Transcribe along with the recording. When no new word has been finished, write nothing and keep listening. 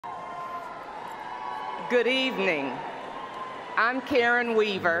Good evening. I'm Karen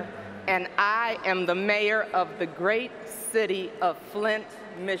Weaver, and I am the mayor of the great city of Flint,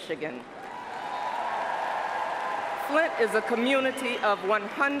 Michigan. Flint is a community of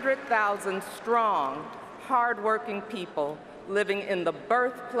 100,000 strong, hardworking people living in the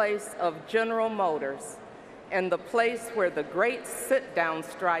birthplace of General Motors and the place where the great sit-down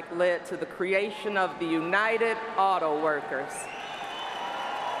strike led to the creation of the United Auto Workers.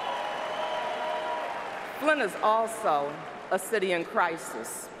 Flint is also a city in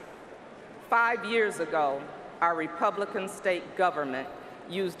crisis. 5 years ago, our Republican state government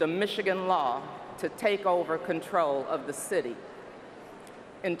used a Michigan law to take over control of the city.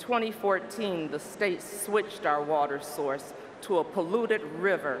 In 2014, the state switched our water source to a polluted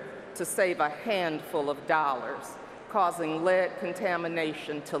river to save a handful of dollars, causing lead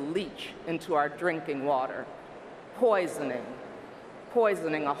contamination to leach into our drinking water, poisoning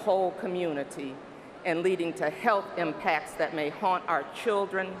a whole community, and leading to health impacts that may haunt our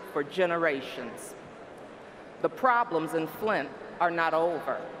children for generations. The problems in Flint are not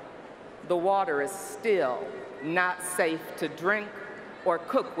over. The water is still not safe to drink or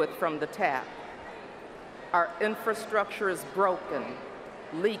cook with from the tap. Our infrastructure is broken,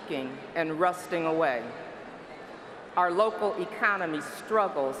 leaking, and rusting away. Our local economy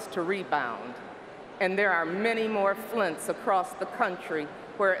struggles to rebound, and there are many more Flints across the country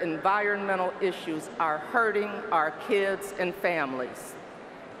where environmental issues are hurting our kids and families.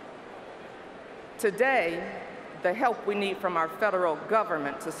 Today, the help we need from our federal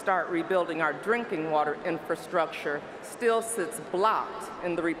government to start rebuilding our drinking water infrastructure still sits blocked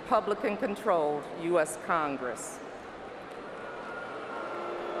in the Republican-controlled U.S. Congress.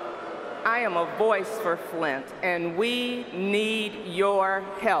 I am a voice for Flint, and we need your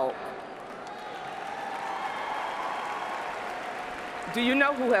help. Do you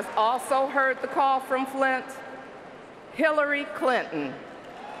know who has also heard the call from Flint? Hillary Clinton.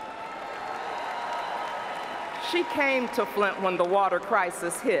 She came to Flint when the water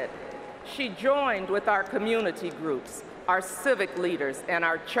crisis hit. She joined with our community groups, our civic leaders, and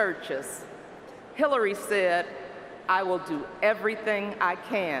our churches. Hillary said, "I will do everything I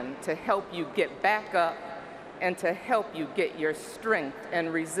can to help you get back up and to help you get your strength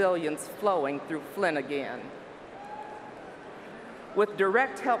and resilience flowing through Flint again." With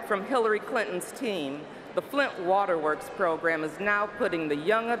direct help from Hillary Clinton's team, the Flint Waterworks program is now putting the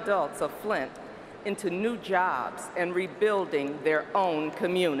young adults of Flint into new jobs and rebuilding their own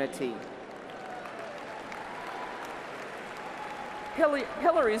community.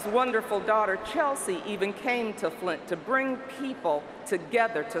 Hillary's wonderful daughter, Chelsea, even came to Flint to bring people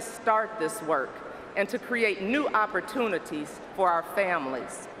together to start this work and to create new opportunities for our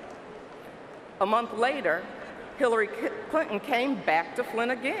families. A month later, Hillary Clinton came back to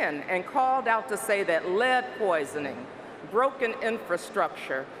Flint again and called out to say that lead poisoning, broken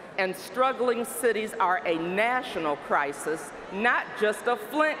infrastructure, and struggling cities are a national crisis, not just a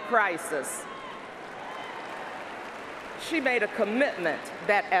Flint crisis. She made a commitment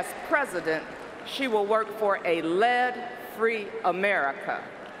that as president, she will work for a lead-free America.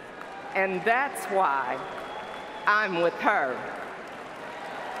 And that's why I'm with her.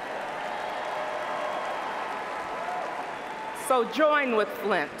 So join with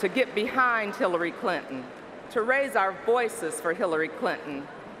Flint to get behind Hillary Clinton, to raise our voices for Hillary Clinton,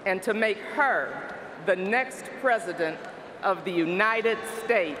 and to make her the next president of the United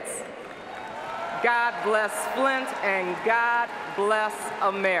States. God bless Flint, and God bless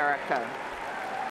America.